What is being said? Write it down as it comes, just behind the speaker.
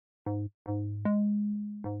We're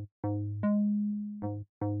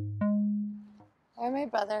at my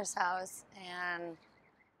brother's house, and I'm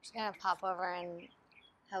just gonna pop over and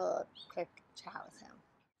have a little quick chat with him.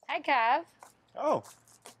 Hi, Kev. Oh,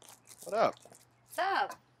 what up? What's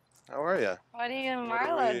up? How are you? What are you and What are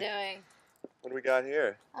Marlo we- doing? What do we got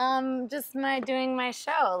here? Just doing my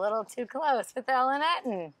show, A Little Too Close with Kevin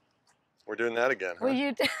Etten. We're doing that again, huh? Will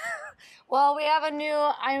you? Well, we have a new.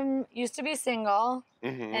 I'm used to be single,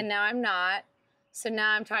 and now I'm not. So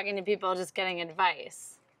now I'm talking to people, just getting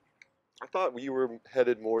advice. I thought you were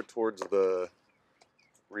headed more towards the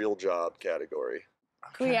real job category.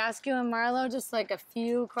 Can we ask you and Marlo just like a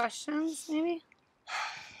few questions, maybe?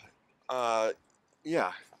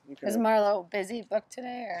 Yeah. Is Marlo busy booked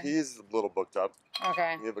today, or? He's a little booked up.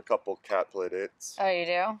 Okay. We have a couple cat play dates. Oh, you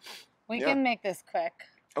do? We can make this quick.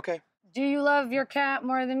 Okay. Do you love your cat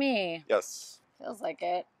more than me? Yes. Feels like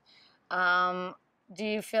it. Do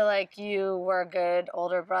you feel like you were a good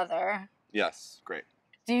older brother? Yes. Great.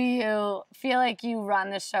 Do you feel like you run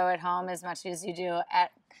the show at home as much as you do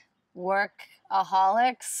at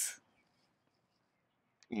Workaholics?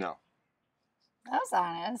 No. That was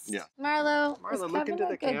honest. Yeah. Marlo, Marlo, look into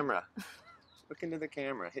the camera. Look into the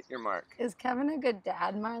camera. Hit your mark. Is Kevin a good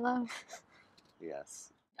dad, Marlo?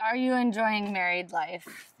 Yes. Are you enjoying married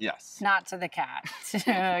life? Yes. Not to the cat,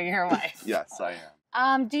 to your wife. Yes, I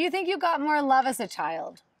am. Do you think you got more love as a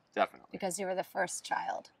child? Definitely. Because you were the first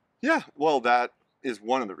child. Yeah. Well, that is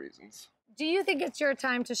one of the reasons. Do you think it's your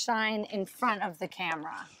time to shine in front of the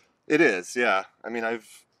camera? It is. Yeah. I mean,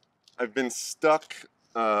 I've been stuck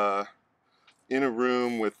in a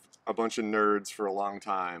room with a bunch of nerds for a long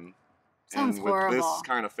time. Sounds and with horrible. this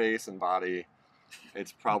kind of face and body,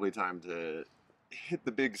 it's probably time to hit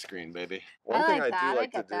the big screen, baby. One thing I do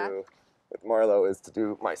like to do with Marlo is to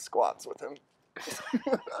do my squats with him.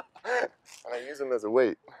 And I use him as a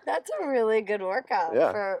weight. That's a really good workout.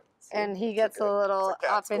 Yeah. And he gets a little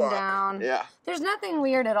up and down. Yeah. There's nothing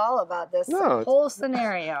weird at all about this No, whole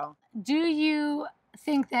scenario. Do you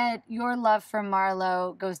think that your love for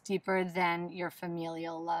Marlo goes deeper than your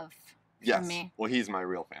familial love for me? Well, he's my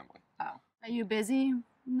real family. Oh. Are you busy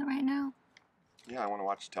right now? Yeah, I want to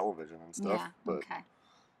watch television and stuff. Yeah, but, okay.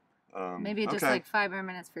 Maybe just like 5 more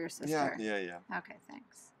minutes for your sister. Yeah. Okay,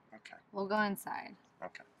 thanks. Okay. We'll go inside.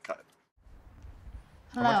 Okay, cut it.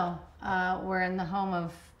 Hello. We're in the home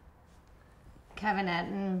of Kevin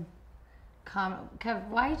Etten. Kev,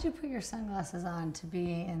 why did you put your sunglasses on to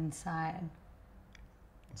be inside?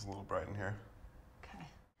 It's a little bright in here. Okay.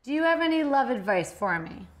 Do you have any love advice for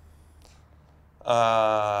me?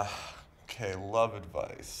 Okay, love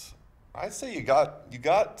advice. I'd say you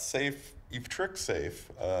got safe. You've tricked safe,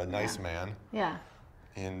 a nice man,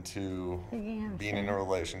 into being in a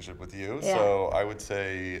relationship with you. Yeah. So I would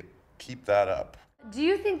say keep that up. Do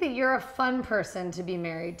you think that you're a fun person to be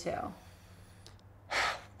married to?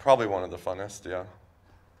 Probably one of the funnest, yeah.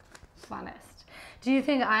 Funnest. Do you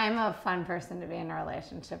think I'm a fun person to be in a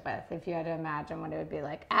relationship with? If you had to imagine what it would be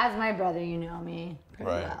like. As my brother, you know me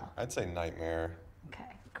pretty well. I'd say nightmare. Okay,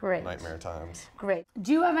 great. Nightmare times. Great.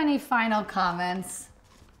 Do you have any final comments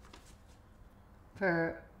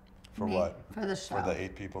for me? What? For the show. For the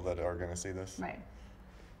 8 people that are going to see this? Right.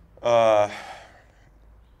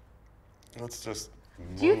 Let's just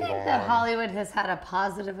Do you move think that on. Hollywood has had a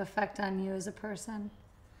positive effect on you as a person?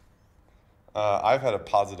 I've had a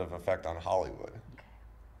positive effect on Hollywood.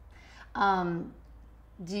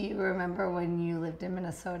 Do you remember when you lived in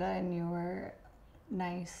Minnesota and you were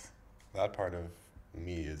nice? That part of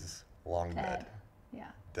me is long dead.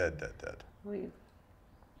 Yeah. Dead. We've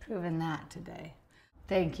proven that today.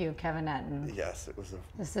 Thank you, Kevin Etten. Yes, it was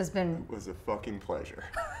This has been... It was a fucking pleasure.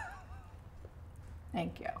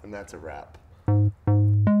 Thank you. And that's a wrap.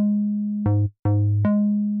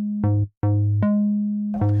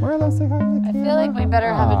 Marlo, say hi to the camera. I feel like we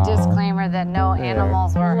better have a disclaimer that no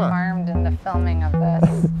animals were harmed in the filming of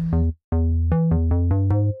this.